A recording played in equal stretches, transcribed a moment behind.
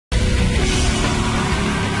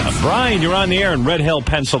Brian, you're on the air in Red Hill,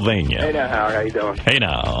 Pennsylvania. Hey now, Howard. How you doing? Hey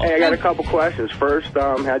now. Hey, I got a couple questions. First,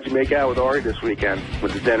 how'd you make out with Artie this weekend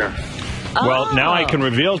with the dinner? Well, now I can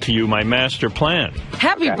reveal to you my master plan.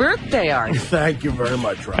 Happy birthday, Artie. Thank you very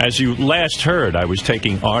much, Rob. As you last heard, I was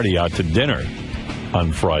taking Artie out to dinner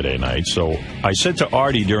on Friday night. So I said to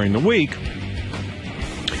Artie during the week,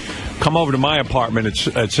 come over to my apartment at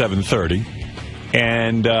 7:30.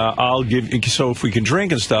 And I'll give, so if we can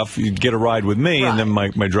drink and stuff, you'd get a ride with me, and then my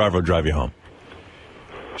driver will drive you home.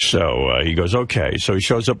 So he goes, okay. So he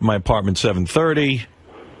shows up at my apartment 7:30.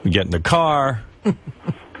 We get in the car,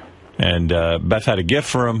 and Beth had a gift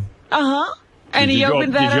for him. Uh-huh. And he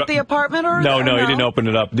opened that at the apartment, or no, he didn't open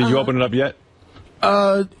it up. Did you open it up yet?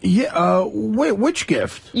 Wait, which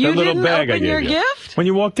gift? You little didn't bag open I gave your you. gift? When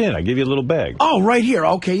you walked in, I gave you a little bag. Oh, right here.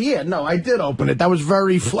 Okay, yeah. No, I did open it. That was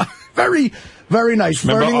very nice.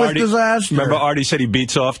 Flirting with disaster. Remember Artie said he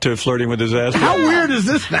beats off to flirting with disaster? How weird is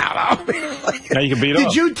this now? Now you can beat off.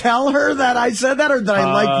 Did you tell her that I said that, or did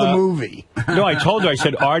I like the movie? No, I told her. I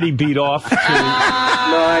said Artie beat off to...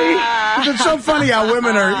 It's so funny how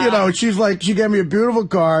women are, she's like, she gave me a beautiful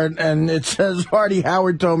card, and it says, Artie,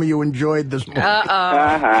 Howard told me you enjoyed this movie.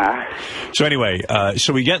 So anyway,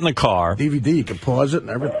 so we get in the car. DVD, you can pause it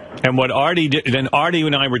and everything. And what Artie did, then Artie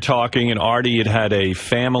and I were talking, and Artie had a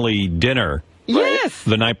family dinner. Yes.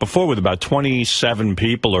 The night before with about 27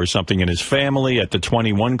 people or something in his family at the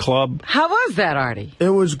 21 Club. How was that, Artie? It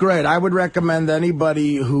was great. I would recommend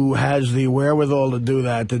anybody who has the wherewithal to do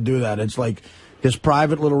that. It's like this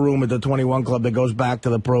private little room at the 21 Club that goes back to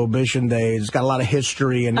the Prohibition days. It's got a lot of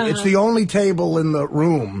history, and it's the only table in the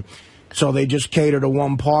room. So they just cater to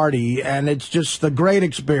one party, and it's just a great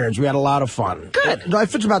experience. We had a lot of fun. Good. It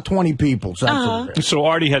fits about 20 people. So, So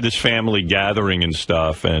Artie had this family gathering and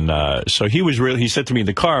stuff, and so he said to me in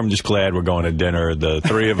the car, I'm just glad we're going to dinner. The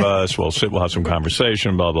three of us, we'll have some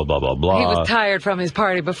conversation, blah, blah, blah, blah, blah. He was tired from his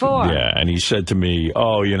party before. Yeah, and he said to me,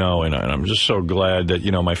 and I'm just so glad that,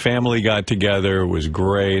 my family got together. It was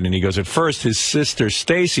great. And he goes, at first, his sister,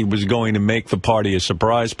 Stacy, was going to make the party a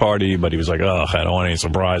surprise party, but he was like, I don't want any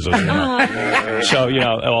surprises. So,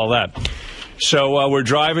 all that. So we're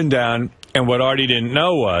driving down, and what Artie didn't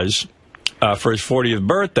know was, for his 40th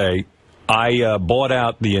birthday, I bought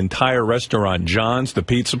out the entire restaurant, John's, the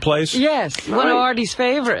pizza place. Yes, one of Artie's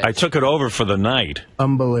favorites. I took it over for the night.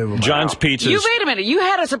 Unbelievable. John's Pizzas. Wait a minute. You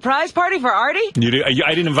had a surprise party for Artie? I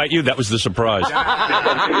didn't invite you. That was the surprise.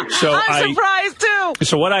 I'm surprised, too.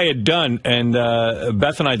 So what I had done, and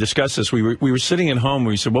Beth and I discussed this, we were sitting at home.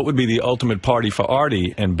 We said, what would be the ultimate party for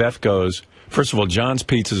Artie? And Beth goes, first of all, John's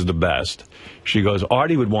Pizza is the best. She goes,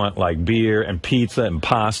 Artie would want, like, beer and pizza and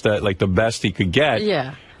pasta, like the best he could get.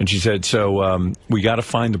 Yeah. And she said, so we got to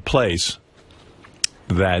find a place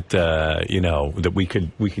that, that we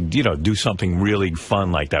could do something really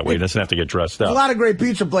fun like that where he doesn't have to get dressed up. A lot of great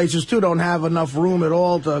pizza places, too, don't have enough room at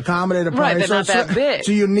all to accommodate a party. Right, they're not that big. It's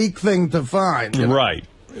a unique thing to find. Right.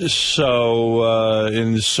 So,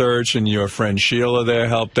 in the search, and your friend Sheila there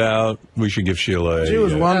helped out. We should give Sheila She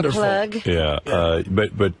was wonderful. A plug. Yeah,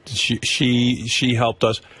 but she helped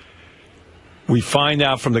us. We find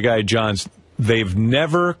out from the guy at John's, they've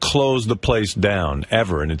never closed the place down,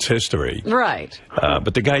 ever, in its history. Right.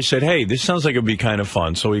 But the guy said, hey, this sounds like it would be kind of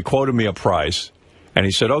fun. So he quoted me a price, and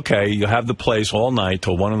he said, okay, you have the place all night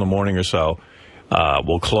till 1 in the morning or so.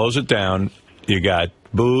 We'll close it down. You got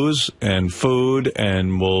booze and food,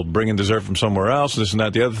 and we'll bring in dessert from somewhere else, this and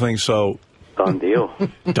that, the other thing. So Done deal.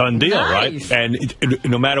 Done deal, Nice. right? And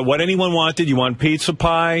no matter what anyone wanted, you want pizza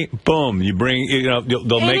pie, boom, you bring,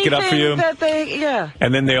 they'll make it up for you.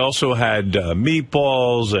 And then they also had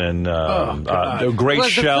meatballs and great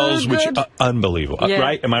shells, which unbelievable,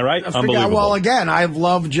 right? Am I right? Unbelievable. Well, again, I've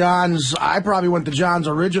loved John's. I probably went to John's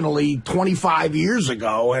originally 25 years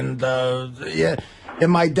ago, and in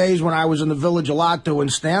my days when I was in the Village a lot doing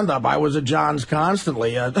stand-up, I was at John's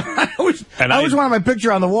constantly. I always wanted my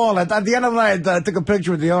picture on the wall. At the end of the night, I took a picture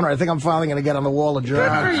with the owner. I think I'm finally going to get on the wall of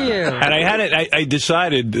John's. Good for you. And I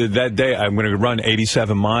decided that day I'm going to run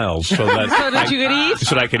 87 miles so that you could eat?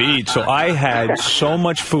 So that I could eat. So I had so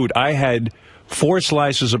much food. I had 4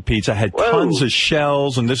 slices of pizza, I had tons of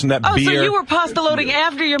shells and this and that beer. Oh, so you were pasta loading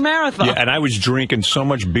after your marathon. Yeah, and I was drinking so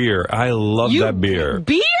much beer. I love that beer.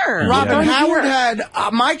 Beer? Robert Howard had,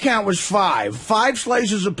 my count was 5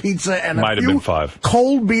 slices of pizza and Might a have few been 5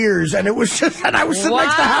 cold beers, and it was just, and I was sitting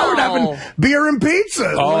next to Howard having beer and pizza.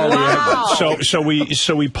 Oh, wow. So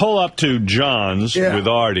we pull up to John's with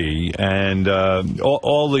Artie, and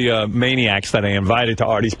all the maniacs that I invited to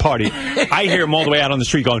Artie's party, I hear them all the way out on the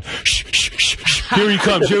street going, shh, shh, shh, shh. Here he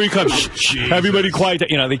comes. Here he comes. Shh, everybody quiet.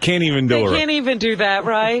 You know, they can't even do it. They can't even do that,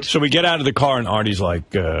 right? So we get out of the car, and Artie's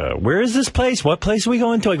like, where is this place? What place are we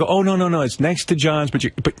going to? I go, oh, no, it's next to John's. But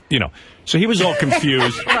you know, so he was all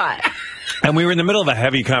confused. Right. And we were in the middle of a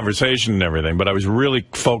heavy conversation and everything, but I was really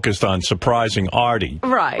focused on surprising Artie.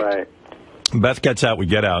 Right. Beth gets out, we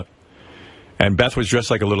get out. And Beth was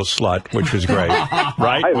dressed like a little slut, which was great.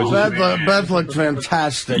 Right? Beth looked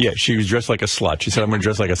fantastic. Yeah, she was dressed like a slut. She said, I'm going to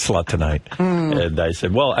dress like a slut tonight. And I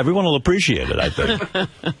said, well, everyone will appreciate it, I think.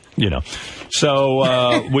 You know.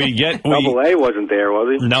 So we get... Double A wasn't there,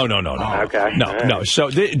 was he? No. Okay. No.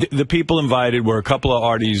 So the people invited were a couple of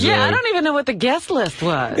Artie's... Yeah, I don't even know what the guest list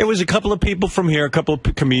was. It was a couple of people from here, a couple of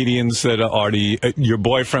comedians that Artie... your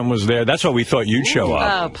boyfriend was there. That's why we thought you'd show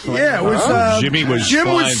up. Oh, Yeah, it was... Jimmy was Jim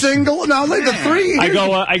fine. was single. No, like the three...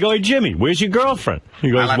 I go, hey, Jimmy, where's your girlfriend?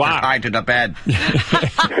 He goes, I left wow. her tied to the bed.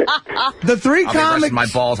 The three I'll be comics... resting my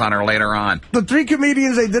balls on her later on. The three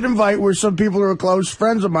comedians they did invite were some people who were close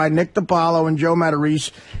friends of mine, Nick DiPaolo and Joe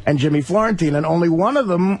Matarese and Jimmy Florentine, and only one of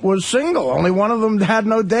them was single. Only one of them had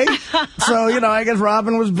no date. So, you know, I guess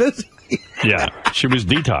Robin was busy. Yeah, she was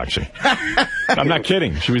detoxing. I'm not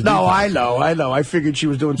kidding. She was detoxing. No, I know. I figured she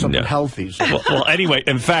was doing something healthy. So. Well, anyway,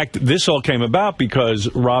 in fact, this all came about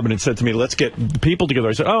because Robin had said to me, let's get people together.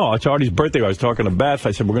 I said, oh, it's Artie's birthday. I was talking to Beth.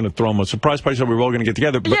 I said, we're going to throw him a surprise party, so we were all going to get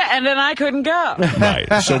together. But, yeah, and then I couldn't go.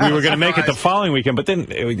 Right. So we were going to make it the following weekend, but then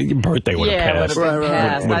your birthday would have passed. Yeah, would have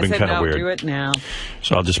passed. Would have I been said, kind of no, weird. do it now.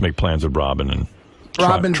 So I'll just make plans with Robin and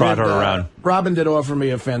trot her around. Robin did offer me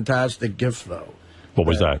a fantastic gift, though. What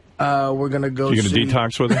was that? We're going to go You're going to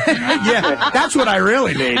detox with her? Yeah, that's what I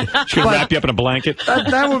really need. She's going to wrap you up in a blanket?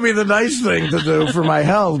 That would be the nice thing to do for my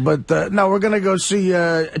health. But, no, we're going to go see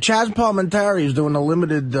Chaz Palminteri is doing a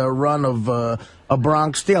limited run of A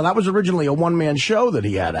Bronx Steel. That was originally a one-man show that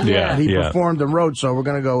he had. He performed and wrote, so we're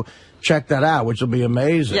going to go check that out, which will be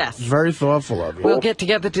amazing. Yes. It's very thoughtful of you. We'll get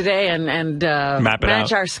together today and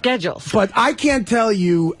match our schedules. But I can't tell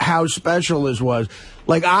you how special this was.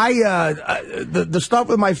 Like, the stuff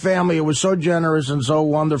with my family, it was so generous and so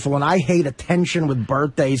wonderful, and I hate attention with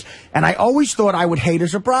birthdays, and I always thought I would hate a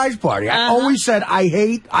surprise party. I always said,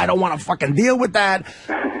 I don't want to fucking deal with that.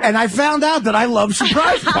 And I found out that I love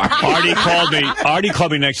surprise parties. Artie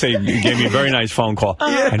called me next day. He gave me a very nice phone call.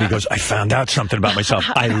 And he goes, I found out something about myself.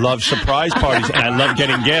 I love surprise parties, and I love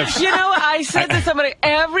getting gifts. You know, I said to somebody,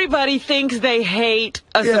 everybody thinks they hate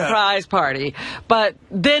a surprise party, but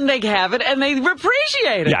then they have it, and they appreciate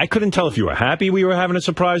it. Yeah, I couldn't tell if you were happy we were having a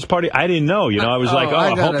surprise party. I didn't know. You know, I was like,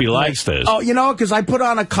 I hope he likes this. Oh, you know, because I put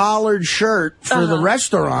on a collared shirt for the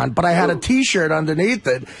restaurant, but I had a T-shirt underneath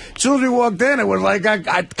it. As soon as we walked in, it was like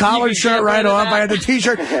I collared shirt right off. I had the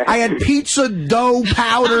T-shirt. I had pizza dough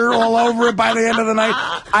powder all over it by the end of the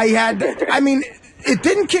night. It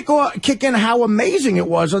didn't kick in how amazing it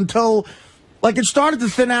was until... Like, it started to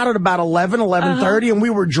thin out at about 11:30, and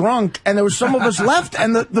we were drunk, and there was some of us left,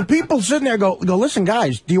 and the people sitting there go, listen,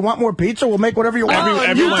 guys, do you want more pizza? We'll make whatever you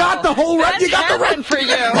want. You got the whole rest. You got the rest for you.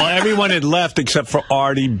 Well, everyone had left except for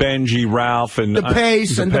Artie, Benji, Ralph, and the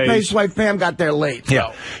Pace, and the Pace wife Pam got there late.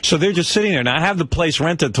 Yeah. So they're just sitting there. Now, I have the place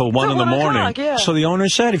rented till 1 in the morning. Yeah. So the owner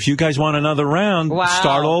said, if you guys want another round,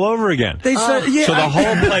 start all over again. They said, So the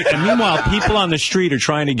whole place, and meanwhile, people on the street are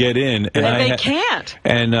trying to get in. And they can't.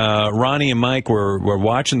 And Ronnie and Mike were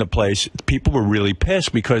watching the place. People were really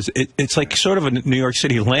pissed because it's like sort of a New York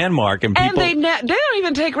City landmark, and people they don't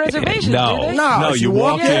even take reservations. No, you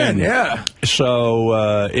walk in. Yeah.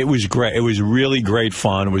 So it was great. It was really great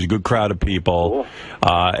fun. It was a good crowd of people.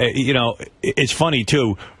 You know, it's funny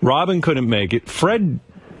too. Robin couldn't make it. Fred,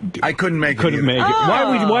 I couldn't make it.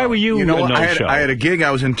 Why were you? You know what? No-show? I had a gig.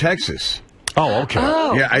 I was in Texas. Oh, okay.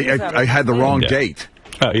 Yeah, I had the wrong date.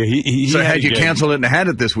 So had you canceled it and had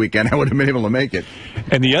it this weekend, I would have been able to make it.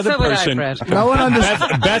 And the other person, no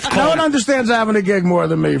one understands having a gig more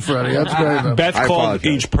than me, Freddie. That's great. Beth called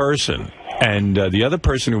each person, and the other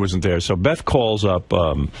person who wasn't there. So Beth calls up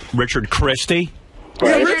Richard Christie.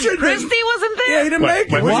 Yeah, Richard Christie wasn't there? Yeah, he didn't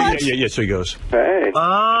make it. What? Yeah, so he goes, hey.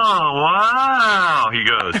 oh, wow. He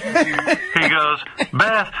goes,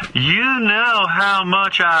 Beth, you know how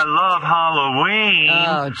much I love Halloween.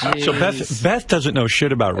 Oh, geez. So Beth doesn't know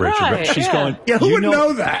shit about Richard. Right, She's going, who would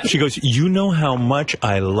know that? She goes, you know how much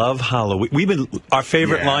I love Halloween. Our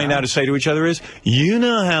favorite line now to say to each other is, you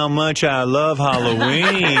know how much I love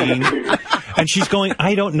Halloween. And she's going,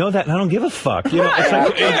 I don't know that, and I don't give a fuck. You know, it's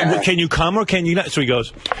like, can you come or can you not? So he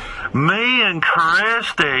goes, me and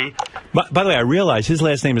Christy. By the way, I realize his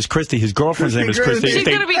last name is Christy. His girlfriend's name is Christy. She's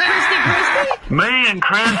going to be Christy? Me and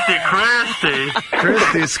Christy.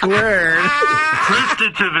 Christy squared.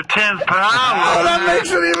 Christy to the 10th power. Oh, that makes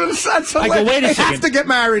it even sense. I go, wait a second. I have to get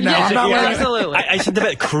married now. Yes, absolutely. I said to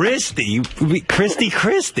that, Christy.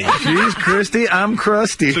 She's Christy, I'm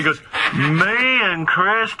crusty. So he goes, me and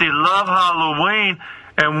Christy love Halloween,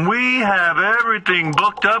 and we have everything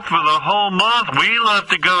booked up for the whole month. We love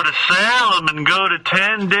to go to Salem and go to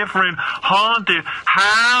 10 different haunted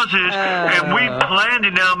houses, and we planned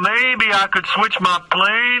it. Now, maybe I could switch my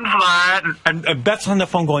plane flight. And Beth's on the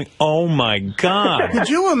phone going, oh, my God. Could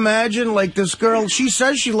you imagine, like, this girl, she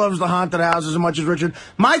says she loves the haunted houses as much as Richard.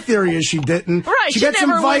 My theory is she didn't. Right, she gets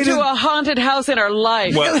never invited went to a haunted house in her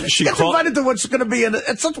life. Well, she gets invited to what's going to be,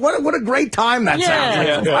 what a great time that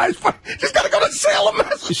sounds like. She's got to go to Salem.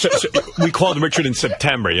 So we called Richard in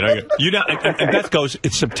September, and Beth goes,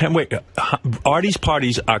 it's September. Wait, Artie's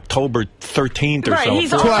party's October 13th or so. Right,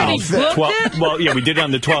 he's already booked it? Well, yeah, we did it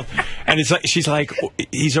on the 12th. And it's like, she's like,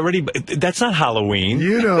 he's already, that's not Halloween.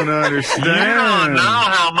 You don't understand. You don't know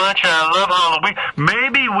how much I love Halloween.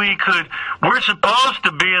 Maybe we're supposed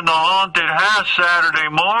to be in the haunted house Saturday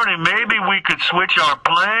morning. Maybe we could switch our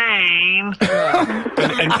plane.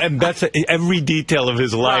 and Beth's, every detail of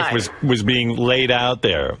his life was being laid out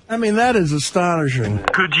there. I mean, that is astonishing.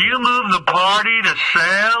 Could you move the party to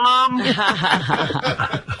Salem?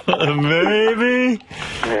 Maybe.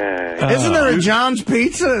 Isn't there a John's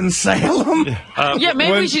Pizza in Salem?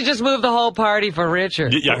 Maybe we should just move the whole party for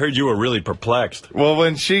Richard. I heard you were really perplexed. Well,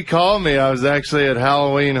 when she called me, I was actually at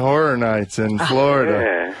Halloween Horror Nights in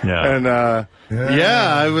Florida. And, I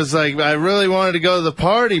was like, I really wanted to go to the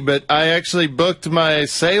party, but I actually booked my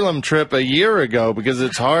Salem trip a year ago because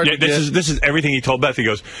it's hard to get. This is everything he told Beth. He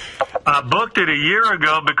goes, I booked it a year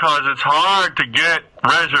ago because it's hard to get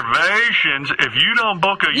reservations if you don't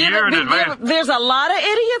book a year in advance. There's a lot of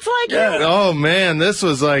idiots like you. Oh man, this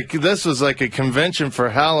was like a convention for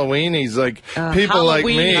Halloween. He's like people like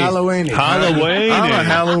me. Halloween. I'm a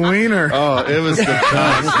Halloweener. Oh, it was the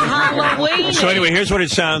best. Halloween. So anyway, here's what it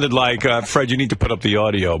sounded like. Fred, you need to put up the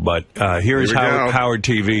audio, but here's Howard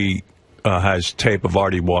TV has tape of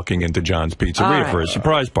Artie walking into John's Pizzeria for a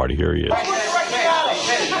surprise party. Here he is.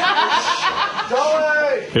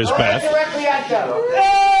 Here's Beth. There's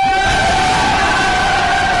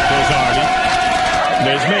Artie.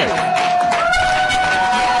 There's me.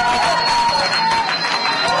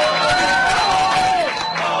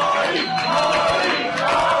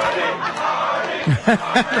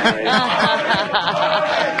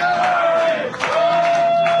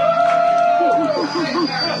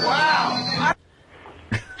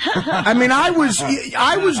 I mean, I was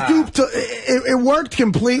duped. It worked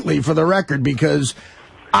completely, for the record, because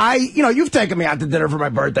you've taken me out to dinner for my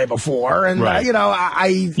birthday before, and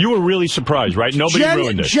you were really surprised, right? Nobody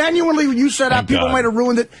ruined it. Genuinely, when you set up, people might have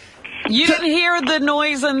ruined it. You didn't hear the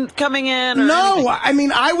noise coming in? No, anything? I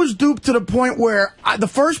mean, I was duped to the point where the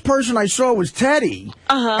first person I saw was Teddy,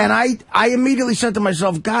 and I immediately said to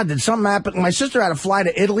myself, God, did something happen? My sister had to fly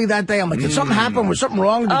to Italy that day. I'm like, did something happen? Was something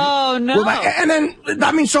wrong? Oh, no. And then,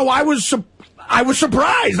 so I was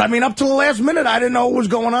surprised. I mean, up to the last minute, I didn't know what was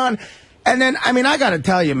going on. And then, I mean, I got to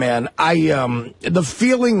tell you, man, the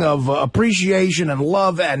feeling of appreciation and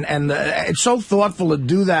love, and it's so thoughtful to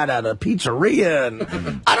do that at a pizzeria,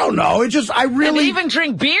 and I don't know, and even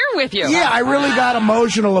drink beer with you. Yeah, I really got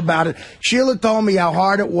emotional about it. Sheila told me how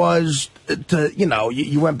hard it was to,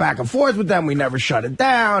 you went back and forth with them, we never shut it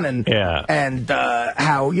down, and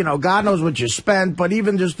how, God knows what you spent, but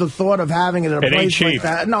even just the thought of having it at a place like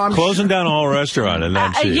that. No, I'm closing down a whole restaurant and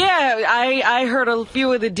that's cheap. Yeah, I heard a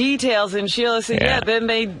few of the details. And Sheila said, then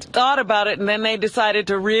they thought about it, and then they decided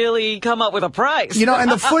to really come up with a price.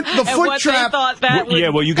 And the foot trap. They thought that would be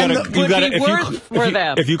worth for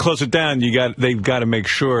them. If you close it down, they've got to make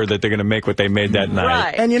sure that they're going to make what they made that night.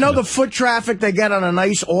 Right. And the foot traffic they get on a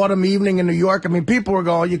nice autumn evening in New York. I mean, people were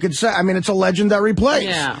going. You could say, I mean, it's a legendary place.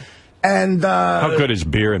 Yeah. And how good is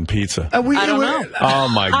beer and pizza? I don't know. Oh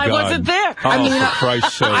my God! I wasn't there. For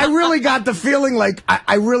Christ's sake! I really got the feeling like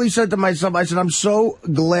I really said to myself, I said, I'm so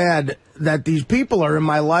glad that these people are in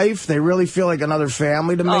my life. They really feel like another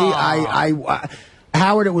family to me.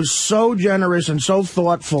 Howard, it was so generous and so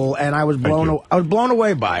thoughtful, and I was blown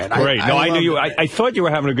away by it. Great. I knew you. I thought you were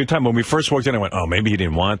having a good time. When we first walked in, I went, oh, maybe he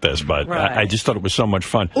didn't want this, but I just thought it was so much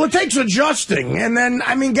fun. Well, it takes adjusting, and then,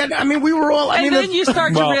 we were all... And then you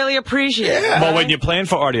start to really appreciate it. Yeah. Well, when you plan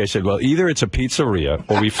for Artie, I said, well, either it's a pizzeria,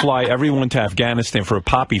 or we fly everyone to Afghanistan for a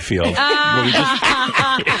poppy field. Where we just...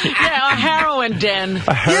 a heroin den.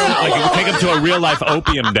 Like, take him to a real-life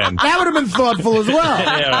opium den. That would have been thoughtful as well.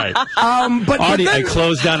 Yeah, right. But Artie, I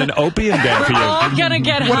closed down an opium den for you. We're all going to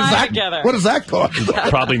get high together. What does that cost?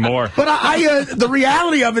 Probably more. But the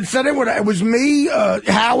reality of it said it was me,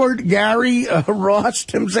 Howard, Gary, Ross,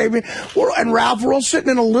 Tim Sabian, and Ralph. We're all sitting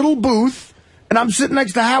in a little booth, and I'm sitting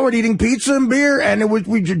next to Howard eating pizza and beer, and we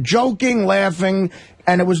were joking, laughing,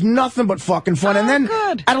 and it was nothing but fucking fun. And then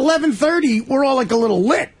at 11:30, we're all like a little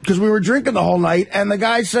lit because we were drinking the whole night. And the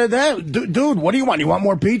guy said, hey, dude, what do you want? You want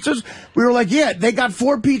more pizzas? We were like, yeah. They got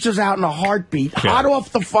 4 pizzas out in a heartbeat, hot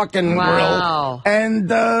off the fucking grill.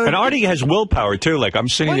 And Artie has willpower too. Like I'm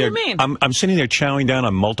sitting there. What do you mean? I'm sitting there chowing down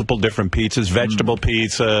on multiple different pizzas, vegetable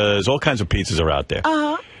pizzas, all kinds of pizzas are out there.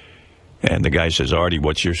 And the guy says, Artie,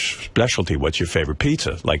 what's your specialty? What's your favorite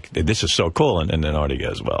pizza? Like, this is so cool. And then Artie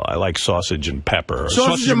goes, well, I like sausage and pepper.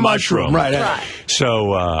 Sausage and mushroom. Right.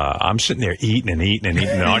 So I'm sitting there eating.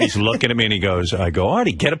 And Artie's looking at me, and I go,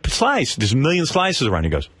 Artie, get a slice. There's a million slices around.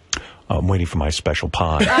 He goes, I'm waiting for my special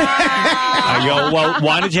pie. I go, well,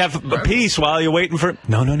 why did you have a piece while you're waiting for...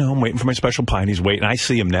 No, I'm waiting for my special pie, and he's waiting. I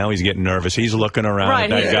see him now. He's getting nervous. He's looking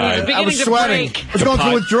around at that guy. I was sweating. I was going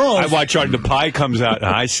through withdrawals. I watch Artie. The pie comes out,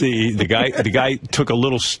 and I see the guy took a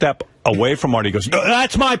little step away from Artie. He goes, no,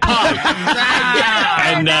 that's my pie.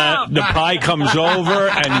 And the pie comes over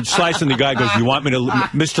and slicing. The guy goes,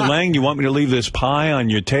 Mr. Lange, you want me to leave this pie on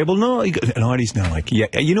your table? No. And Artie's now like,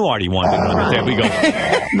 yeah, you know Artie wanted it on the table. He goes,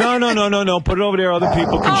 no, put it over there. Other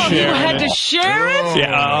people can share it. You had to share it?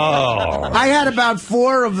 Yeah. I had about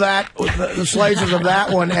 4 of that, the slices of that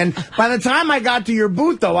one. And by the time I got to your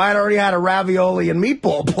booth, though, I had already had a ravioli and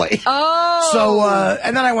meatball plate. So,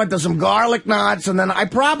 and then I went to some garlic knots, and then I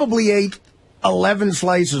probably ate 11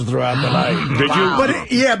 slices throughout the night. Did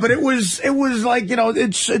you? But it was like,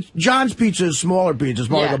 it's John's Pizza is smaller pizza.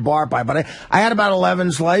 It's more like a bar pie. But I had about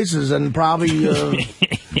 11 slices and probably,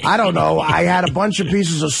 I don't know, I had a bunch of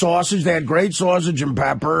pieces of sausage. They had great sausage and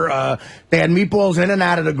pepper. They had meatballs in and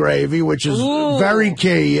out of the gravy, which is very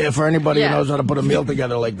key for anybody who knows how to put a meal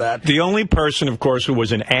together like that. The only person, of course, who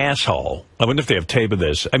was an asshole, I wonder if they have tape of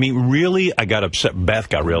this. I mean, really, I got upset. Beth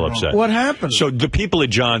got real upset. What happened? So the people at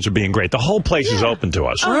John's are being great. The whole place is open to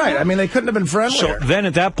us. Right. I mean, they couldn't have been friendlier. So then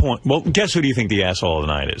at that point, well, guess who do you think the asshole of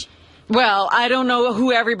the night is? Well, I don't know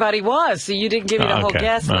who everybody was, so you didn't give me the whole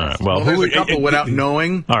guess list. Right. Well, who a couple without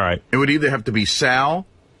knowing. All right. It would either have to be Sal.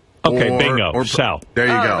 Okay, bingo. Or Sal. There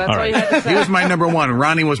you go. All right. He was my number one.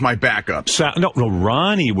 Ronnie was my backup. Sal, no,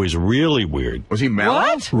 Ronnie was really weird. Was he mellow?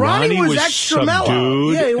 What? Ronnie was extra subdued.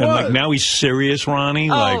 mellow. Yeah, he was. And like now he's serious,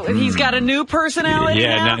 Ronnie. And he's got a new personality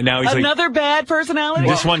now? Now he's another bad personality?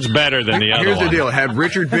 This one's better than the other one. Here's the deal. Had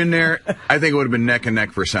Richard been there, I think it would have been neck and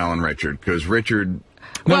neck for Sal and Richard, because Richard...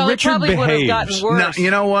 Well, Richard it probably would have gotten worse. Now,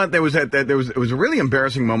 you know what? It was a really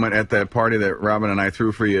embarrassing moment at that party that Robin and I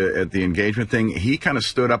threw for you at the engagement thing. He kind of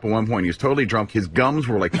stood up at one point. He was totally drunk. His gums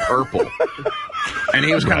were like purple. And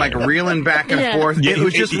he was kind of like reeling back and forth. Yeah, it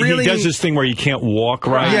was just really... He does this thing where he can't walk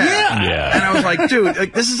right. Yeah. And I was like, dude,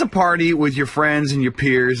 like, this is a party with your friends and your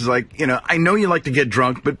peers. Like, I know you like to get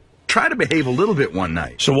drunk, but try to behave a little bit one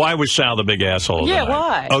night. So why was Sal the big asshole? Yeah,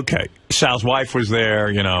 why? Okay. Sal's wife was there,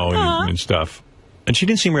 and stuff. And she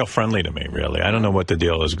didn't seem real friendly to me, really. I don't know what the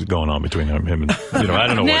deal is going on between him and, I don't know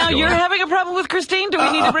what's going on. Now you're having a problem with Christine? Do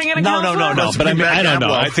we need to bring in a counselor? No. But I don't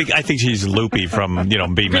know. I think she's loopy from,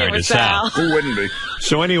 being married to Sal. Who wouldn't be?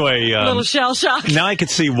 So anyway. A little shell shock. Now I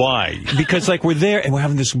could see why. Because, we're there and we're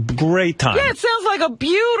having this great time. Yeah, it sounds like a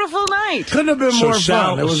beautiful night. Couldn't have been more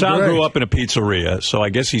fun. Sal grew up in a pizzeria, so I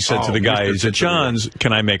guess he said to the guys at John's,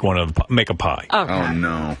 can I make a pie? Okay. Oh,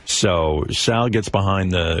 no. So Sal gets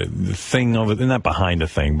behind the thing over, not behind the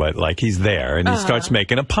thing, but he's there, and he starts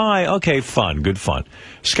making a pie. Okay, fun, good fun.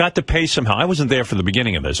 Scott DePace somehow, I wasn't there for the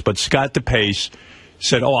beginning of this, but Scott DePace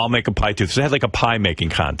said, I'll make a pie too. So they had a pie making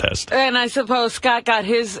contest. And I suppose Scott got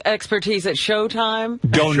his expertise at Showtime?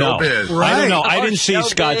 Don't know. Right. I don't know. I didn't see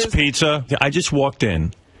Scott's pizza. I just walked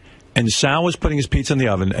in, and Sal was putting his pizza in the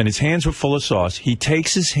oven, and his hands were full of sauce. He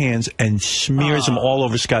takes his hands and smears them all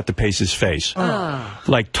over Scott DePace's face.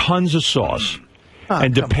 Like tons of sauce.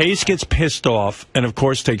 And DePace gets pissed off, and of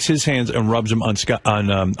course takes his hands and rubs them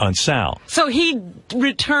on Sal. So he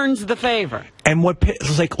returns the favor. And what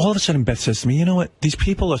it's like, all of a sudden, Beth says to me, "You know what? These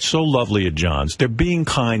people are so lovely at John's. They're being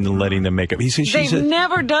kind and letting them make up." They've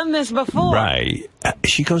never done this before, right?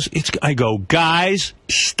 She goes, I go, guys,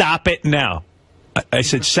 stop it now. I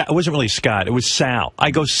said, Sal, it wasn't really Scott. It was Sal.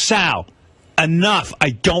 I go, Sal, enough.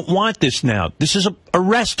 I don't want this now. This is a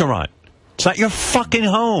restaurant. It's not your fucking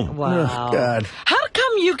home. Wow. Oh, God. How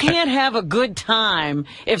come you can't have a good time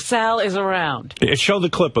if Sal is around? Show the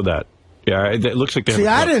clip of that. Yeah, it looks like they See,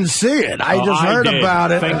 I didn't see it. I just heard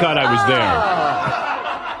about it. Thank God I was there.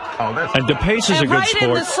 Oh, and DePace is a good sport. Right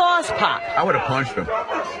in the sauce pot. I would have punched him.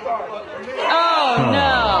 Oh,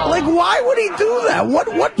 no. Like, why would he do that?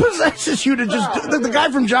 What possesses you to just do the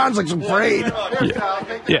guy from John's looks afraid.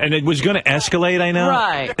 Yeah, and it was going to escalate, I know.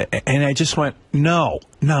 Right. And I just went, no.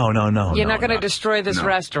 You're not going to destroy this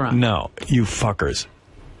restaurant. No, you fuckers.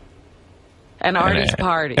 And Artie's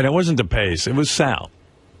party. And it wasn't DePace. It was Sal.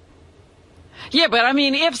 Yeah, but I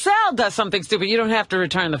mean, if Sal does something stupid, you don't have to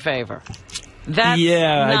return the favor. That's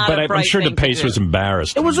but I'm sure DePace was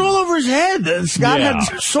embarrassed. It was all over his head. Scott had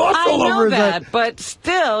sauce all over his head. But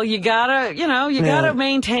still, you gotta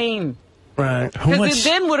maintain. Right. Because it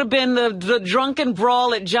then would have been the drunken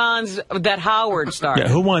brawl at John's that Howard started. Yeah,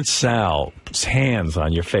 who wants Sal's hands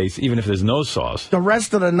on your face, even if there's no sauce? The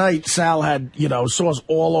rest of the night, Sal had, sauce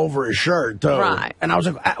all over his shirt, too. Right. And I was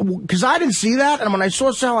like, because I didn't see that. And when I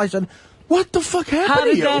saw Sal, I said, what the fuck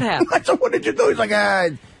happened to you? How did that happen? I said, what did you do? He's like,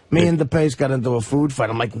 me and DePace got into a food fight.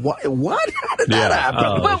 I'm like, what? How did that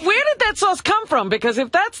happen? But where did that sauce come from? Because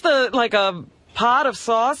if that's a pot of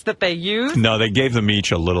sauce that they used? No, they gave them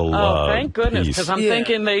each a little thank goodness, because I'm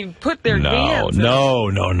thinking they put their hands in. No,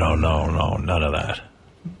 none of that.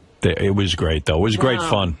 It was great, though. It was great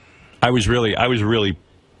fun. I was really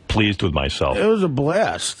pleased with myself. It was a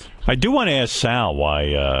blast. I do want to ask Sal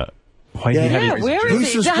why he had where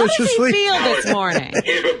is he? How does he feel this morning?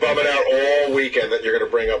 He's been bumming out all weekend that you're going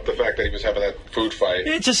to bring up the fact that he was having that food fight.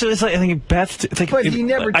 It was like, I think Beth... But he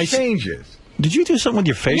never changes. Did you do something with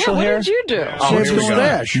your facial hair? What did you do? Shaved the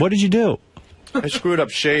stash. What did you do? I screwed up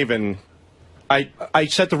shaving. I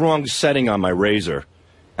set the wrong setting on my razor,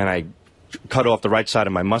 and I cut off the right side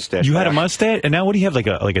of my mustache. You had a mustache, and now what do you have? Like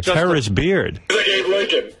a terrorist beard? Like Abe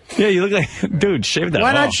Lincoln. Yeah, you look like, dude, shave that.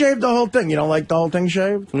 Why not shave the whole thing? You don't like the whole thing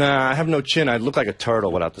shaved? Nah, I have no chin. I look like a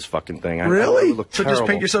turtle without this fucking thing. Really? I look so just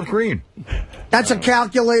paint yourself green. That's a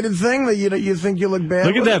calculated thing that you think you look bad.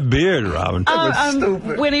 Look at that beard, Robin.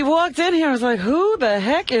 Stupid. When he walked in here, I was like, "Who the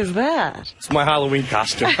heck is that?" It's my Halloween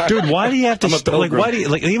costume, dude. Why do you have to? Why do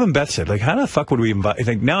you, even Beth said, how the fuck would we invite? I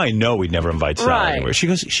think now I know we'd never invite Sal anywhere. She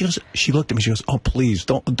looked at me. She goes, "Oh, please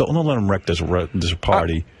don't let him wreck this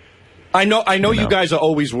party." I know you guys are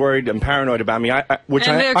always worried and paranoid about me, which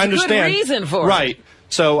I understand. There's good reason for it. Right.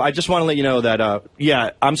 So I just want to let you know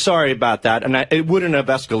that, I'm sorry about that, and it wouldn't have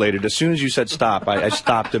escalated. As soon as you said stop, I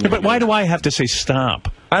stopped him. But why do I have to say stop?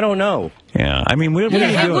 I don't know. Yeah, I mean, what are you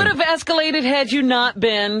doing? It would have escalated had you not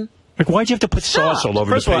been... Why'd you have to put sauce all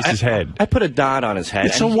over DePace's head? I put a dot on his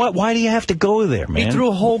head. So what? Why do you have to go there, man? He threw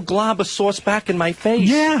a whole glob of sauce back in my face.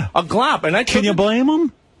 Yeah. A glob. And Can you blame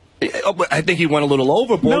him? I think he went a little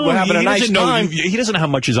overboard. No, We're having a nice time. He doesn't know how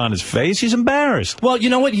much is on his face. He's embarrassed. Well,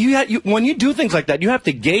 you know what? When you do things like that, you have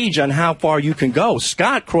to gauge on how far you can go.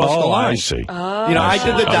 Scott crossed the line. I see. I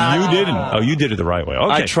did the dot. You didn't. Oh, you did it the right way.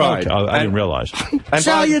 Okay. I tried. Okay. I didn't realize.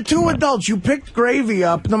 Sal, you're two adults. You picked gravy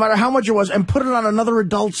up, no matter how much it was, and put it on another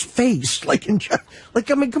adult's face. Come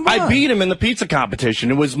on. I beat him in the pizza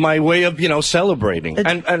competition. It was my way of, celebrating.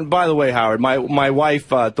 And by the way, Howard, my wife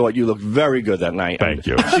thought you looked very good that night. Thank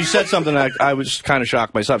you. She said something that I was kind of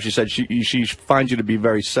shocked myself. She said she finds you to be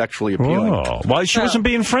very sexually appealing. Oh, well, she wasn't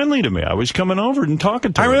being friendly to me. I was coming over and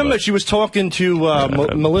talking to her. I remember she was talking to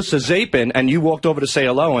Melissa Zapin, and you walked over to say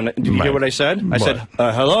hello. And did you hear what I said? I said,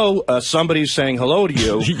 hello, somebody's saying hello to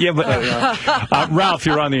you. Yeah, but Ralph,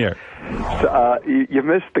 you're on the air. You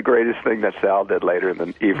missed the greatest thing that Sal did later in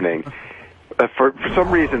the evening. For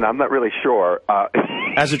some reason, I'm not really sure.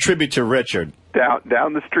 As a tribute to Richard.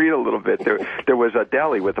 Down the street a little bit, there was a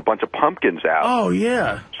deli with a bunch of pumpkins out. Oh,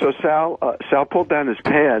 yeah. So Sal pulled down his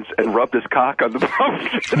pants and rubbed his cock on the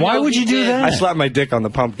pumpkins. Why would you do that? I slapped my dick on the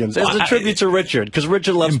pumpkins. As a tribute to Richard, because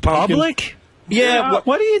Richard loves pumpkins. Public? Yeah,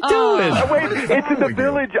 what are you doing? Wait, it's in the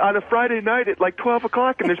village on a Friday night at like 12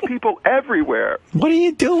 o'clock, and there's people everywhere. What are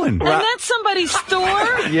you doing? And that's somebody's store?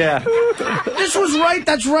 Yeah.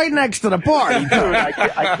 That's right next to the party. Dude, I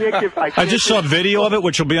can't give... I just saw a video of it,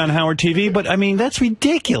 which will be on Howard TV, but, I mean, that's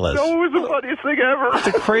ridiculous. No, it was the funniest thing ever. It's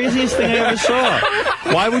the craziest thing I ever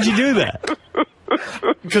saw. Why would you do that?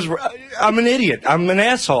 Because I'm an idiot. I'm an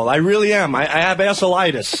asshole. I really am. I have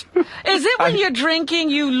assholeitis. Is it when you're drinking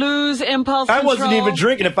you lose impulse control? I wasn't even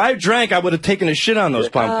drinking. If I drank, I would have taken a shit on those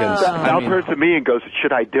pumpkins. Sal turns to me and goes,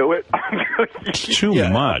 "Should I do it?" It's too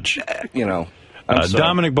much. You know.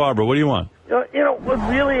 Dominic Barbara, what do you want? What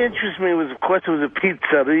really interests me was, of course, it was a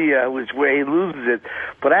pizzeria, where he loses it.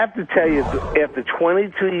 But I have to tell you, after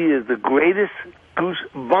 22 years, the greatest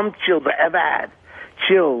goosebump chills I ever had,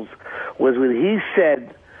 was when he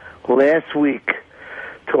said last week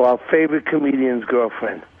to our favorite comedian's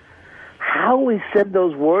girlfriend, how he said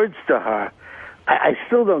those words to her, I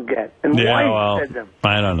still don't get. And why he said them.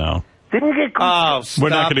 I don't know. Didn't you get We're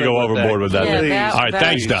not going to go overboard with that. All right,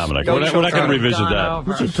 thanks, Dominic. We're not going to revisit that.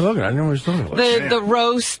 What's he talking? I didn't know what he's talking about. The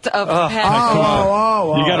roast of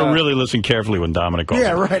Patrick. You got to really listen carefully when Dominic calls.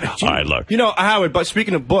 Yeah, right. All right, look. You know, Howard, but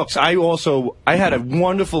speaking of books, I had a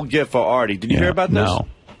wonderful gift for Artie. Did you hear about this? No.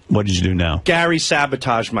 What did you do now? Gary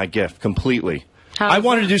sabotaged my gift completely. I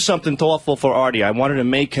wanted to do something thoughtful for Artie. I wanted to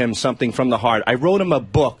make him something from the heart. I wrote him a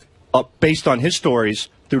book based on his stories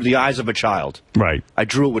through the eyes of a child. Right. I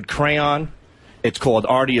drew it with crayon. It's called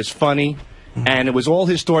Artie is Funny. And it was all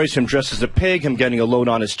his stories, him dressed as a pig, him getting a load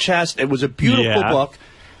on his chest. It was a beautiful book.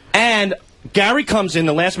 And Gary comes in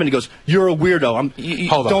the last minute and goes, "You're a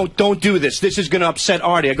weirdo. Don't do this. This is going to upset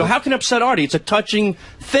Artie." I go, "How can it upset Artie? It's a touching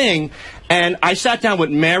thing." And I sat down with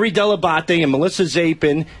Mary Delabate and Melissa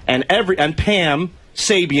Zapin and Pam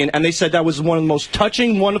Sabian, and they said that was one of the most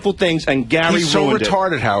touching, wonderful things, and Gary He's so ruined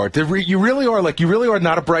retarded, Howard. You really are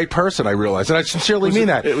not a bright person, I realize, and I sincerely mean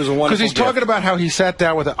that. It was a wonderful Because he's talking about how he sat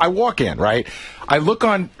down with I walk in, right? I look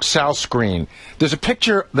on Sal's screen. There's a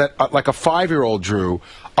picture that like a 5-year-old drew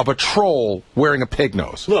of a troll wearing a pig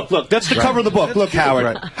nose. Look, that's the cover of the book. Look, Howard.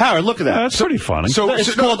 Right. Howard, look at that. That's pretty funny.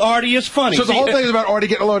 It's called Artie is Funny. So the whole thing is about Artie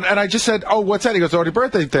getting alone, and I just said, "Oh, what's that?" He goes, "Artie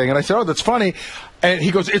birthday thing," and I said, "Oh, that's funny." And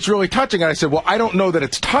he goes, "It's really touching." And I said, "Well, I don't know that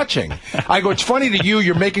it's touching." I go, "It's funny to you.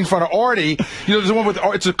 You're making fun of Artie. You know, there's the one with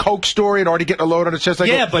it's a Coke story and Artie getting a load on his chest."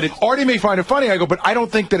 But Artie may find it funny. I go, "But I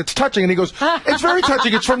don't think that it's touching." And he goes, "It's very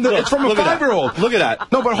touching. It's from a 5-year-old." Look at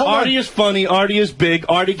that. No, but hold on. Artie is funny. Artie is big.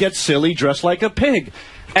 Artie gets silly, dressed like a pig.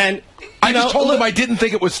 And I just told him I didn't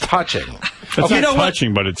think it was touching. It's not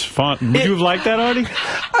touching, but it's fun. Would you have liked that, Artie?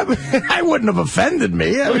 I wouldn't have offended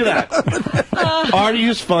me. Look at that. Artie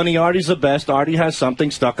is funny. Artie's the best. Artie has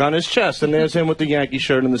something stuck on his chest. And there's him with the Yankee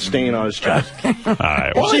shirt and the stain on his chest. All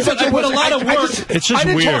right. Well, see, but with a lot of work. It's just I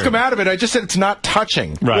didn't weird. talk him out of it. I just said it's not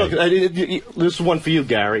touching. Right. Look, this is one for you,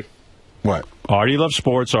 Gary. What? Artie loves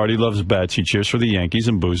sports. Artie loves bets. He cheers for the Yankees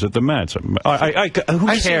and boos at the Mets. Who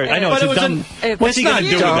cares? I know it's a dumb. What's he going to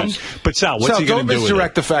do with this? But Sal, what's he going to do with it? Don't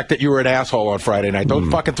misdirect the fact that you were an asshole on Friday night.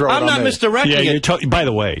 Don't fucking throw it on me. I'm not misdirecting it. By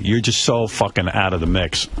the way, you're just so fucking out of the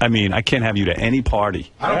mix. I mean, I can't have you to any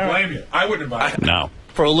party. I don't blame you. I wouldn't invite you. No.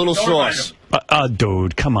 For a little sauce.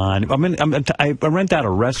 Dude, come on. I rent out a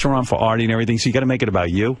restaurant for Artie and everything, so you got to make it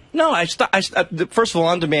about you? No, first of all,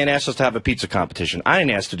 On Demand asked us to have a pizza competition. I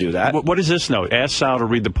didn't ask to do that. What is this note? Ask Sal to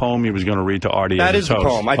read the poem he was going to read to Artie. That is the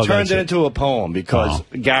poem. I turned it into into a poem because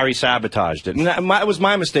Gary sabotaged it. And it was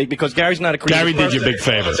my mistake because Gary's not a creative Gary did you a big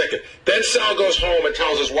favor. 1 second. Then Sal goes home and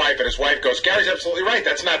tells his wife, and his wife goes, "Gary's absolutely right.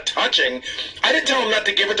 That's not touching." I didn't tell him not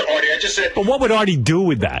to give it to Artie. I just said... But what would Artie do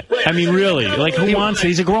with that? Right. I mean, really? Like, who wants it?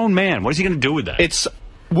 He's a grown man. What is he going to do with that?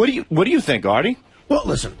 What do you think, Artie? Well,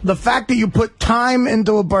 listen, the fact that you put time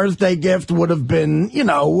into a birthday gift would have been,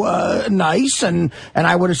 nice, and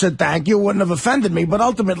I would have said thank you. It wouldn't have offended me, but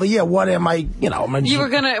ultimately, what am I,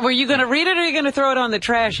 were you gonna read it, or are you gonna throw it on the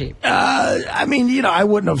trash heap? I mean, I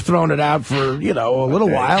wouldn't have thrown it out for, a little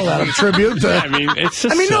while out of tribute. I mean, it's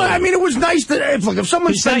just it was nice that, if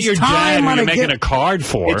someone spends your time dad on you're a making gift, a card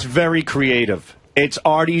for. It's very creative. It's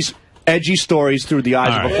Artie's edgy stories through the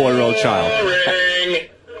eyes of a 4-year-old child.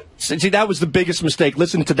 See, that was the biggest mistake.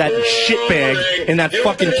 Listen to that shitbag in that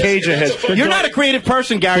fucking cage of his. You're not a creative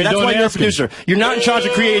person, Gary. That's why you're a producer. You're not in charge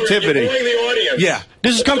of creativity. Yeah.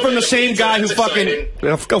 This has come from the same guy who fucking...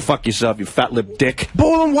 Go fuck yourself, you fat-lipped dick.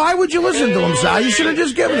 Well, why would you listen to him, Sal? You should have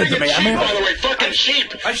just given it to me. By the way, fucking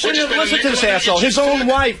sheep. I shouldn't have listened to this asshole. His own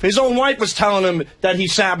wife was telling him that he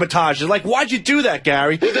sabotaged it. Like, why'd you do that,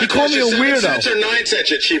 Gary? He called me a weirdo. 7 cents or 9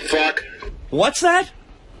 cents, you cheap fuck. What's that?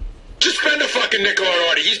 Just spend a fucking nickel on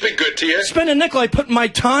Artie. He's been good to you. Spend a nickel. I put my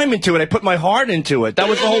time into it. I put my heart into it. That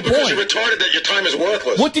was the whole because point. you're retarded that your time is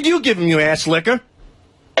worthless. What did you give him, you ass licker?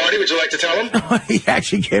 Artie, would you like to tell him? He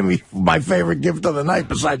actually gave me my favorite gift of the night,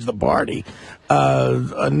 besides the party.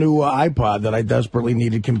 A new iPod that I desperately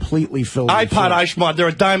needed, completely filled. iPod, iSmart, they're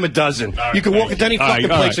a dime a dozen. You can walk into any fucking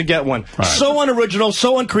place and get one. So unoriginal,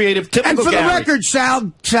 so uncreative, typical And for Gary. the record,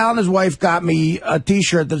 Sal and his wife got me a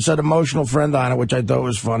T-shirt that said "Emotional Friend" on it, which I thought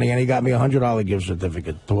was funny, and he got me a $100 gift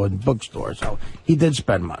certificate to a bookstore. So he did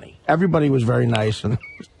spend money. Everybody was very nice. And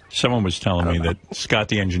someone was telling me that Scott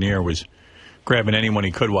the engineer was grabbing anyone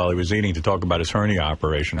he could while he was eating to talk about his hernia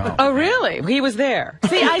operation. Oh, really? He was there.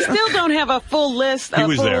 See, I still don't have a full list, a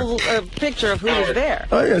full picture of who was there.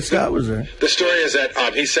 Oh, yeah, Scott was there. The story is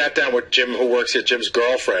that he sat down with Jim, who works here, Jim's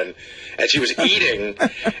girlfriend, and she was eating,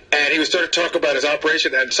 and he was starting to talk about his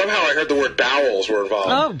operation, and somehow I heard the word bowels were involved.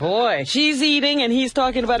 Oh, boy. She's eating, and he's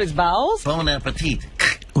talking about his bowels? Bon appetit.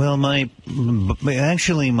 Well,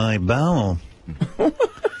 actually, my bowel.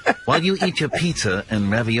 While you eat your pizza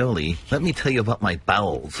and ravioli, let me tell you about my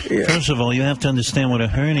bowels. Yeah. First of all, you have to understand what a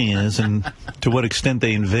hernia is and to what extent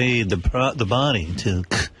they invade the body to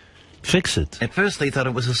fix it. At first, they thought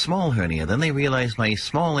it was a small hernia. Then they realized my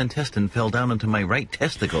small intestine fell down into my right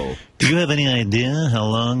testicle. Do you have any idea how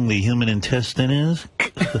long the human intestine is?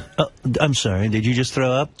 I'm sorry, did you just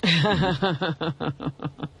throw up?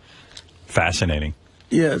 Fascinating.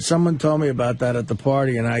 Yeah, someone told me about that at the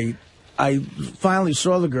party, and I finally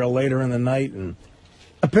saw the girl later in the night, and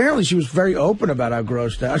apparently she was very open about how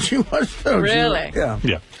grossed out she was. Really?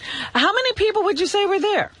 Yeah. How many people would you say were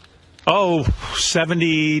there? Oh,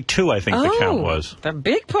 72, I think the count was. The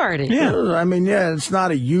big party. Yeah. I mean, yeah, it's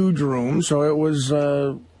not a huge room, so it was,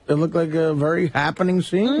 it looked like a very happening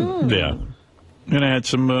scene. Yeah. And I had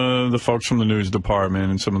some, the folks from the news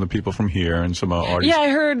department and some of the people from here and some artists. Yeah, I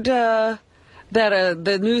heard that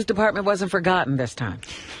the news department wasn't forgotten this time.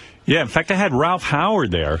 Yeah, in fact, I had Ralph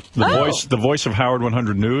Howard there, the voice of Howard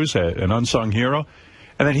 100 News, an unsung hero.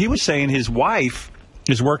 And then he was saying his wife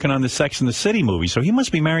is working on the Sex and the City movie, so he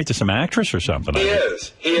must be married to some actress or something. He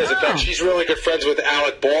is. In fact, she's really good friends with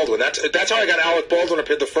Alec Baldwin. That's how I got Alec Baldwin up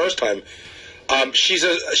here the first time. She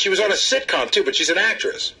was on a sitcom, too, but she's an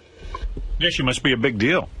actress. Yeah, she must be a big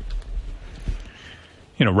deal.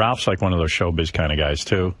 You know, Ralph's like one of those showbiz kind of guys,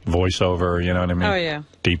 too. Voiceover, you know what I mean? Oh, yeah.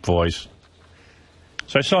 Deep voice.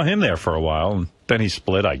 So I saw him there for a while, and then he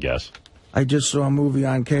split, I guess. I just saw a movie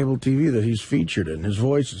on cable TV that he's featured in. His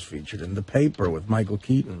voice is featured in The Paper with Michael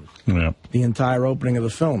Keaton. Yeah. The entire opening of the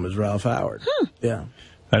film is Ralph Howard. Yeah.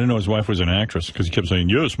 I didn't know his wife was an actress, because he kept saying,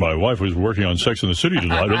 yes, my wife was working on Sex and the City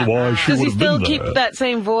tonight, otherwise she would have been there. Does he still keep that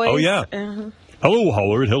same voice? Oh, yeah. Hello,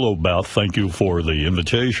 Howard. Hello, Beth. Thank you for the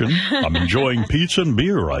invitation. I'm enjoying pizza and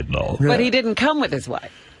beer right now. But he didn't come with his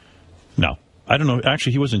wife. No. I don't know.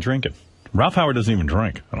 Actually, he wasn't drinking. Ralph Howard doesn't even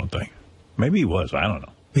drink, I don't think. Maybe he was. I don't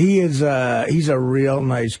know. He is, he's a real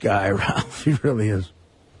nice guy, Ralph. He really is.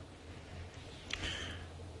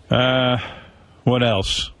 What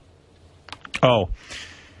else? Oh.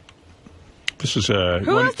 This is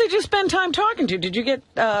Who else did you spend time talking to? Did you get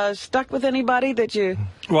stuck with anybody that you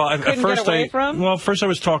couldn't get away from? Well, first I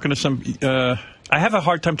was talking to some... I have a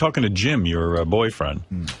hard time talking to Jim, your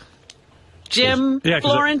boyfriend. Jim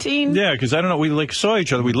Florentine? Yeah, because I don't know. We saw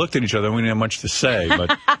each other. We looked at each other. And we didn't have much to say.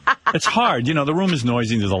 But it's hard. You know, the room is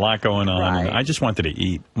noisy. There's a lot going on. Right. And I just wanted to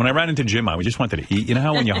eat. When I ran into Jim, I just wanted to eat. You know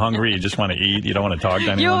how when you're hungry, you just want to eat? You don't want to talk to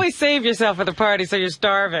anyone? You always save yourself for the party, so you're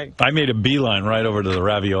starving. I made a beeline right over to the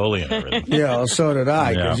ravioli and everything. Yeah, well, so did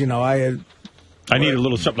I. Because, you know, I need a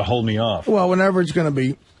little something to hold me off. Well, whenever it's going to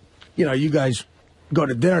be, you know, you guys go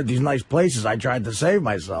to dinner at these nice places, I tried to save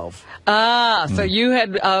myself. So you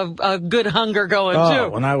had a good hunger going, too.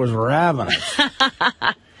 When I was ravenous.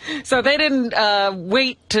 So they didn't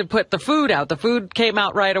wait to put the food out. The food came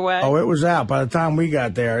out right away? Oh, it was out. By the time we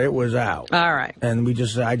got there, it was out. All right. And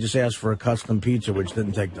I just asked for a custom pizza, which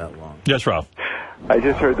didn't take that long. Yes, Ralph. I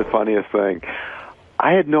just heard the funniest thing.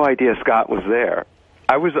 I had no idea Scott was there.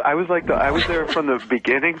 I was there from the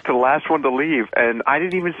beginning to the last one to leave, and I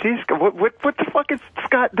didn't even see Scott. What the fuck is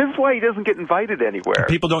Scott? This is why he doesn't get invited anywhere.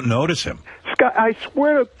 People don't notice him. Scott, I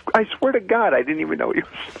swear to God, I didn't even know he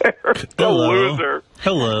was there. The loser.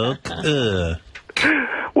 Hello.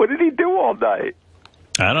 What did he do all night?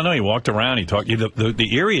 I don't know. He walked around. He talked. The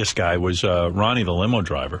eeriest guy was Ronnie, the limo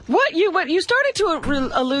driver. What you started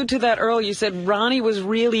to allude to that earlier. You said Ronnie was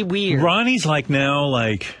really weird. Ronnie's like.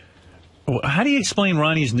 How do you explain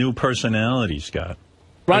Ronnie's new personality, Scott?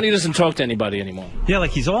 Ronnie doesn't talk to anybody anymore. Yeah,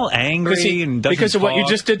 like he's all angry and doesn't because of what you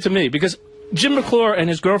talk. just did to me. Because Jim McClure and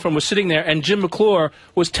his girlfriend were sitting there, and Jim McClure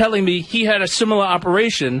was telling me he had a similar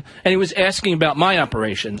operation, and he was asking about my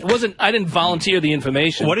operation. It wasn't. I didn't volunteer the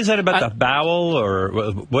information. What is that about the bowel, or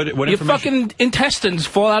what your information? fucking intestines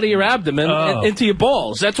fall out of your abdomen and into your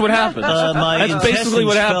balls. That's what happens. That's basically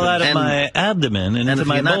what happens. Fell out of my abdomen and into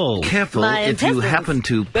my balls. Careful, if you happen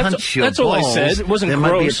to punch your balls, all I said. It wasn't there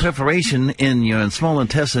gross. might be a perforation in your small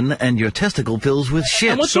intestine, and your testicle fills with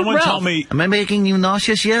shit. Someone tell me. Am I making you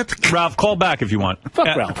nauseous yet? Ralph, call back if you want.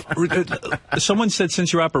 Fuck Ralph. Someone said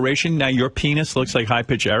since your operation, now your penis looks like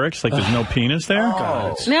high-pitch Eric's, like there's no penis there?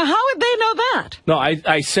 Now, how would they know that? No,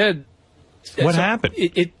 I said... What happened?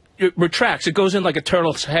 It retracts. It goes in like a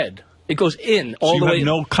turtle's head. It goes in all the way. You have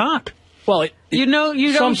no cock. Well, you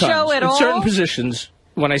don't show it all? In certain positions,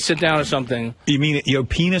 when I sit down or something. You mean your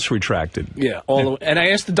penis retracted? Yeah, all the way. And I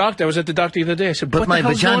asked the doctor, I was at the doctor the other day, I said, but what my the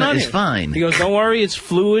hell's vagina going on is here? fine. He goes, don't worry, it's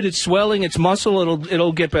fluid, it's swelling, it's muscle,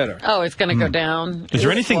 it'll get better. Oh, it's going to go down. Is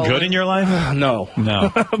there anything good in your life? No.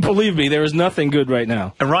 No. Believe me, there is nothing good right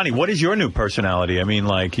now. And Ronnie, what is your new personality? I mean,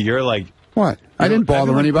 like, you're like... What? I didn't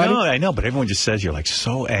bother anybody. No, I know, but everyone just says you're like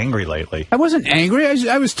so angry lately. I wasn't angry.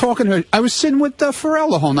 I was talking to. I was sitting with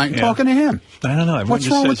Pharrell the whole night and talking to him. I don't know. Everyone What's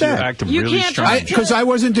just wrong says with that? you're acting really strange. Because I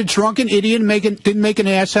wasn't a drunken idiot and didn't make an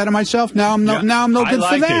ass out of myself. Now I'm no good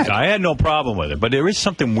for that. I had no problem with it, but there is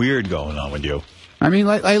something weird going on with you. I mean,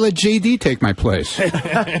 I let JD take my place.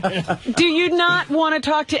 Do you not want to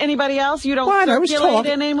talk to anybody else? You don't circulate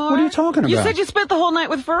anymore? What are you talking about? You said you spent the whole night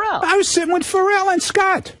with Pharrell. I was sitting with Pharrell and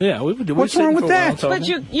Scott. Yeah, what's wrong with that? But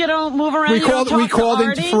you don't move around. We called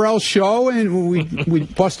into Pharrell's show and we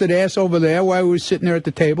busted ass over there while we were sitting there at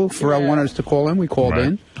the table. Pharrell wanted us to call in. We called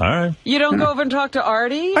in. All right. You don't go over and talk to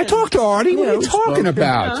Artie? I talked to Artie. What are you talking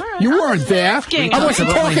about? You weren't there. I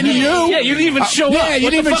wasn't talking to you. Yeah, you didn't even show up. Yeah,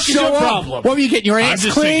 you didn't even show up. What were you getting your ass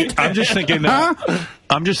cleaned? I'm just thinking.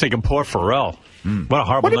 I'm just thinking. Poor Pharrell. What a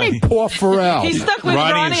horrible night. What do you mean, poor Pharrell? He's stuck with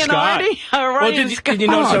Ronnie and Artie. Did you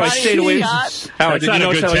notice how I stayed away? Howard, did you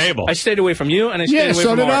notice how I stayed away from you and I stayed away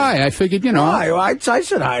from Artie? Yeah, so did I. I figured, I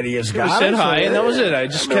said hi to you, Scott. I said hi, and that was it. I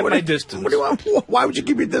just kept my distance. Why would you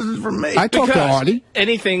keep your distance from me? I talked to Artie.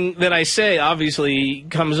 Anything that I say obviously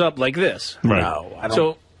comes up like this. Right. No, I don't.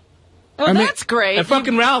 So. Well, that's great. And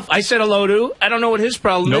fucking Ralph, I said hello to. I don't know what his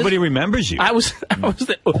problem is. Nobody remembers you. I was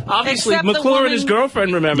there. Obviously, Except McClure and his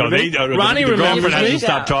girlfriend remember me. Ronnie the remembers girlfriend me. hasn't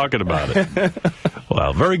stopped talking about it.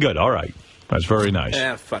 Well, very good. All right. That's very nice.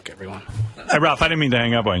 Yeah, fuck everyone. Hey, Ralph, I didn't mean to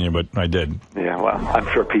hang up on you, but I did. Yeah, well, I'm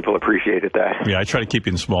sure people appreciated that. Yeah, I try to keep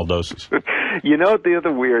you in small doses. The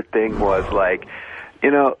other weird thing was, like,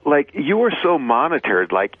 you were so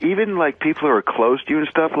monitored, like, even, like, people who are close to you and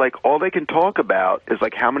stuff, like, all they can talk about is,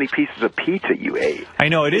 like, how many pieces of pizza you ate. I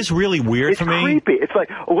know, it is really weird for me. It's creepy. It's like,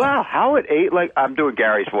 wow, Howard ate, like, I'm doing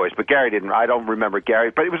Gary's voice, but Gary didn't, I don't remember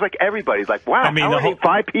Gary, but it was like everybody's like, wow, Howard ate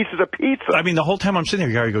 5 pieces of pizza. I mean, the whole time I'm sitting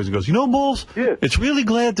there, Gary goes, Balls, I'm really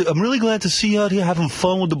glad to see you out here having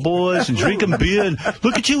fun with the boys and drinking beer, and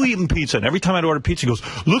look at you eating pizza. And every time I'd order pizza, he goes,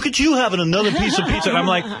 look at you having another piece of pizza. And I'm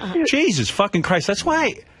like, Jesus fucking Christ, that's why...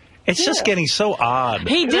 It's just getting so odd.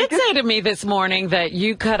 He did say to me this morning that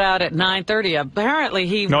you cut out at 9:30. Apparently,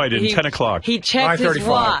 he... No, I didn't. 10 o'clock. He checked his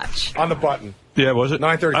watch. On the button. Yeah, was it?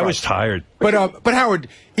 9:35. I was tired. But Howard,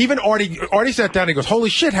 even Artie sat down and he goes, holy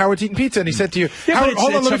shit, Howard's eating pizza. And he said to you, Howard,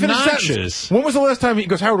 hold on, let me finish the sentence. When was the last time, he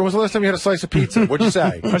goes, Howard, when was the last time you had a slice of pizza? What'd you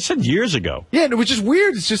say? I said years ago. Yeah, it was just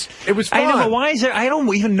weird. It was fun. I know, but why is it? I don't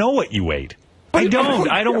even know what you ate. I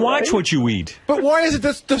don't watch what you eat. But why is it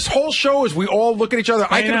this whole show is we all look at each other?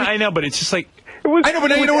 I know, but it's just like... I know, but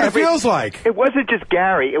now you know what it feels like. It wasn't just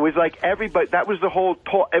Gary. It was like everybody. That was the whole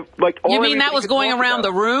talk. Like, you mean that was going around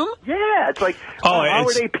the room? Yeah, it's like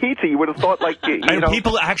Howard ate pizza. You would have thought like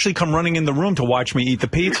people actually come running in the room to watch me eat the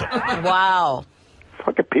pizza. Wow.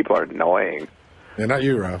 Fucking people are annoying. Yeah, not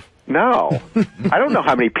you, Ralph. No. I don't know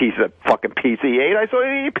how many pieces of fucking pizza he ate. I saw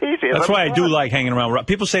him eat pizza. That's why I do like hanging around Ralph.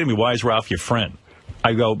 People say to me, why is Ralph your friend?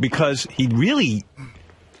 I go, because he really...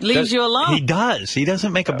 leaves you alone. He does. He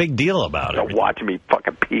doesn't make a big deal about it. Watch me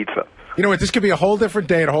fucking pizza. You know what? This could be a whole different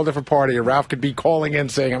day and a whole different party. And Ralph could be calling in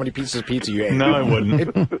saying how many pieces of pizza you ate. No, I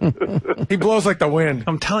wouldn't. He blows like the wind.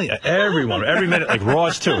 I'm telling you, everyone, every minute, like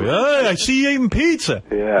Ross too. Hey, I see you eating pizza.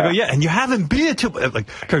 Yeah. I go, yeah, and you're having beer too. Like,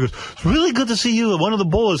 Gary goes, it's really good to see you. One of the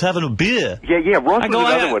boys having a beer. Yeah. Ross was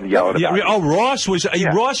another one yelling about it. Oh, Ross was.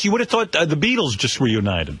 Ross, you would have thought the Beatles just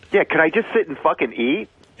reunited. Yeah. Can I just sit and fucking eat?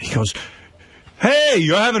 He goes, hey,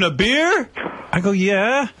 you're having a beer? I go,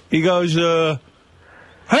 yeah. He goes,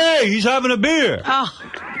 hey, he's having a beer. Oh.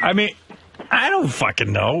 I mean, I don't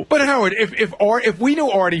fucking know. But Howard, if we knew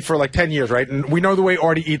Artie for like 10 years, right, and we know the way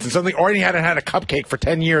Artie eats, and suddenly Artie hadn't had a cupcake for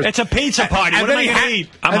 10 years. It's a pizza party. What am I going to eat?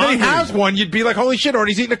 I'm hungry. hungry. Then he has one, you'd be like, holy shit,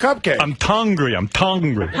 Artie's eating a cupcake. I'm hungry.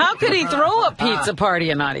 How could he throw a pizza party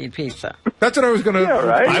and not eat pizza? That's what I was going to...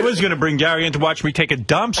 I was going to bring Gary in to watch me take a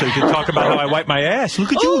dump so he could talk about how I wipe my ass.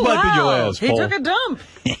 Look at you wiping your ass, He took a dump.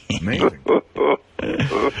 Amazing.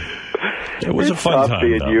 It was a fun time,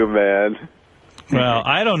 being though. you, man. Well,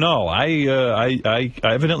 I don't know. I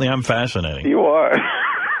evidently I'm fascinating. You are.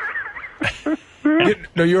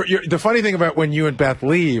 The funny thing about when you and Beth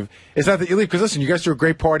leave is not that you leave, because listen, you guys threw a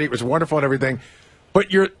great party. It was wonderful and everything. But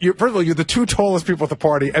you're first of all, you're the two tallest people at the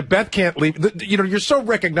party, and Beth can't leave. You're so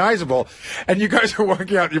recognizable, and you guys are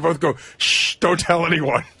walking out, and you both go, shh, don't tell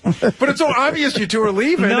anyone. But it's so obvious you two are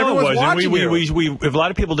leaving. No, Everyone's it wasn't. watching you. A lot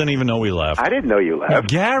of people didn't even know we left. I didn't know you left.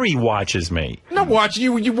 Gary watches me. I'm not watching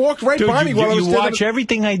you. You walked right by me while I was You watch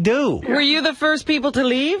everything I do. Were you the first people to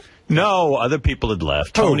leave? No, other people had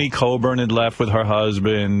left. Tony Coburn had left with her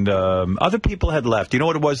husband. Other people had left. You know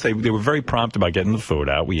what it was? They were very prompt about getting the food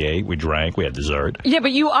out. We ate, we drank, we had dessert. Yeah,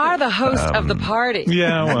 but you are the host of the party.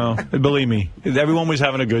 Yeah, well, believe me, everyone was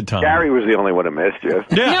having a good time. Gary was the only one who missed you.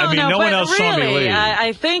 Yeah, no one else saw me leave.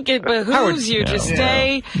 I think it behooves you to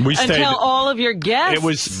stay We stayed. until all of your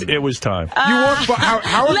guests. It was time. You walked by,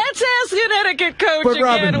 Howard, let's ask an etiquette coach But,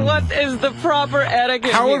 Robin, again. What is the proper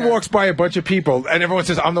etiquette? Howard here? walks by a bunch of people, and everyone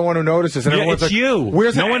says, I'm the one who notices. And Yeah, everyone's it's like, you.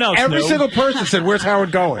 Where's No one else Every knew. single person said, where's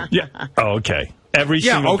Howard going? Yeah. Oh, okay. Every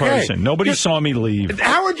single person. Nobody saw me leave.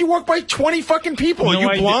 Howard, you walked by 20 fucking people. Are No, you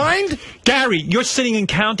I blind? didn't. Gary, you're sitting and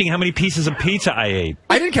counting how many pieces of pizza I ate.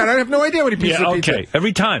 I didn't count. I have no idea how many pieces of pizza. Okay.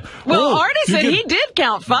 Every time. Well, Oh, Artie you said can- he did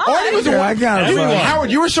count 5. Artie was the one.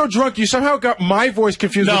 Howard, you were so drunk, you somehow got my voice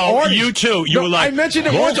confused with No, Artie's. you too. You No, were like, I mentioned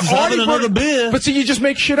it "Well, once. just having another beer." But see, you just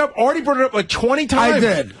make shit up. Artie brought it up like 20 times. I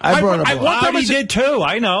did. I brought it up a lot. One time Artie did too.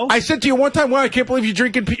 I know. I said to you one time, wow, I can't believe you're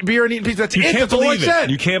drinking beer and eating pizza. That's You it. can't That's all I believe it.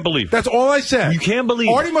 said. You can't believe it. That's all I said. You can't believe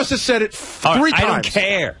it. Artie must have said it All right, three times. I don't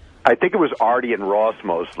care. I think it was Artie and Ross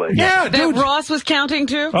mostly. Yeah, That dude. Ross was counting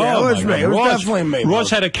too? Yeah, it was my me. God. It was Ross, definitely me. Ross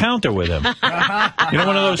had a counter with him. You know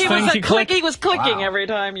one of those He things was you click? He was clicking every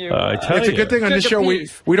time you... I tell It's a you. good thing on this Took a show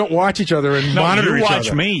piece. we don't watch each other and No, monitor you each watch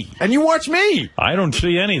other. me. And you watch me. I don't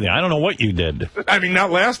see anything. I don't know what you did. I mean,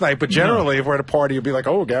 not last night, but generally, if we're at a party, you'd be like,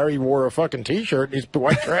 oh, Gary wore a fucking T-shirt and he's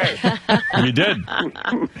white trash. You did.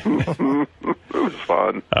 It was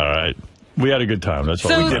fun. All right. We had a good time. That's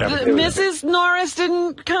what So we did. Mrs. Norris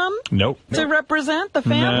didn't come Nope. to represent the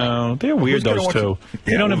family? No, they're weird, those two.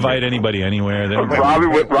 They don't invite anybody anywhere. They don't Robin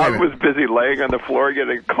was busy laying on the floor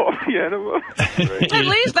getting coffee enema. At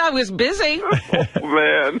least I was busy. Oh,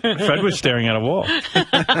 man. Fred was staring at a wall.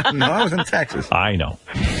 No, I was in Texas. I know.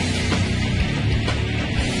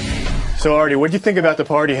 So, Artie, what did you think about the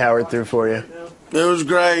party Howard threw for you? It was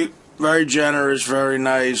great. Very generous, very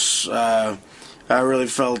nice. I really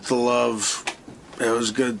felt the love. It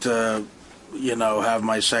was good to, have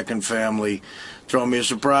my second family throw me a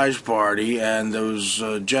surprise party, and it was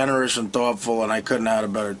generous and thoughtful, and I couldn't have had a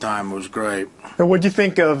better time. It was great. And what did you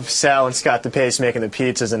think of Sal and Scott DePace making the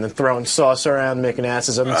pizzas and then throwing sauce around, making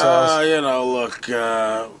asses of themselves? Look,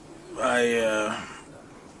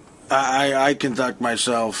 I conduct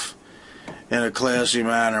myself in a classy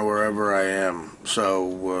manner wherever I am.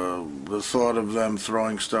 So the thought of them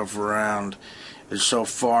throwing stuff around is so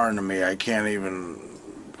foreign to me. I can't even.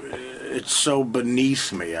 It's so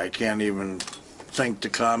beneath me. I can't even think to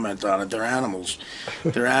comment on it. They're animals.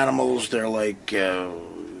 They're animals. They're like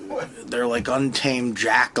untamed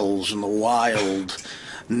jackals in the wild,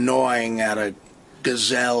 gnawing at a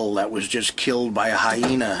gazelle that was just killed by a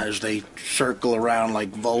hyena as they circle around like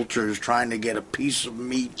vultures trying to get a piece of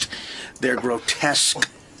meat. They're grotesque,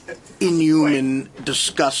 inhuman,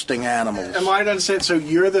 disgusting animals. Am I to understand? So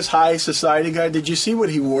you're this high society guy. Did you see what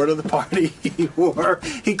he wore to the party?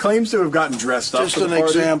 He claims to have gotten dressed up. Just for an the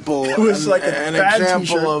party. example. It was like an bad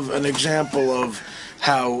example of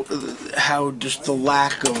how just the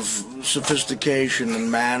lack of sophistication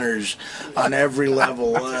and manners on every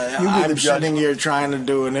level. I'm sitting here trying to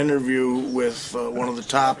do an interview with one of the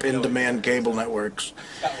top in-demand cable networks,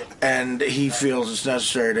 and he feels it's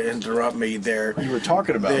necessary to interrupt me. You were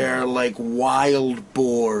talking about they're like wild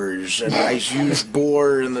boars, and I use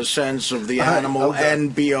boar in the sense of the animal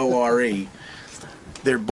and BORE.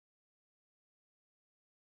 They're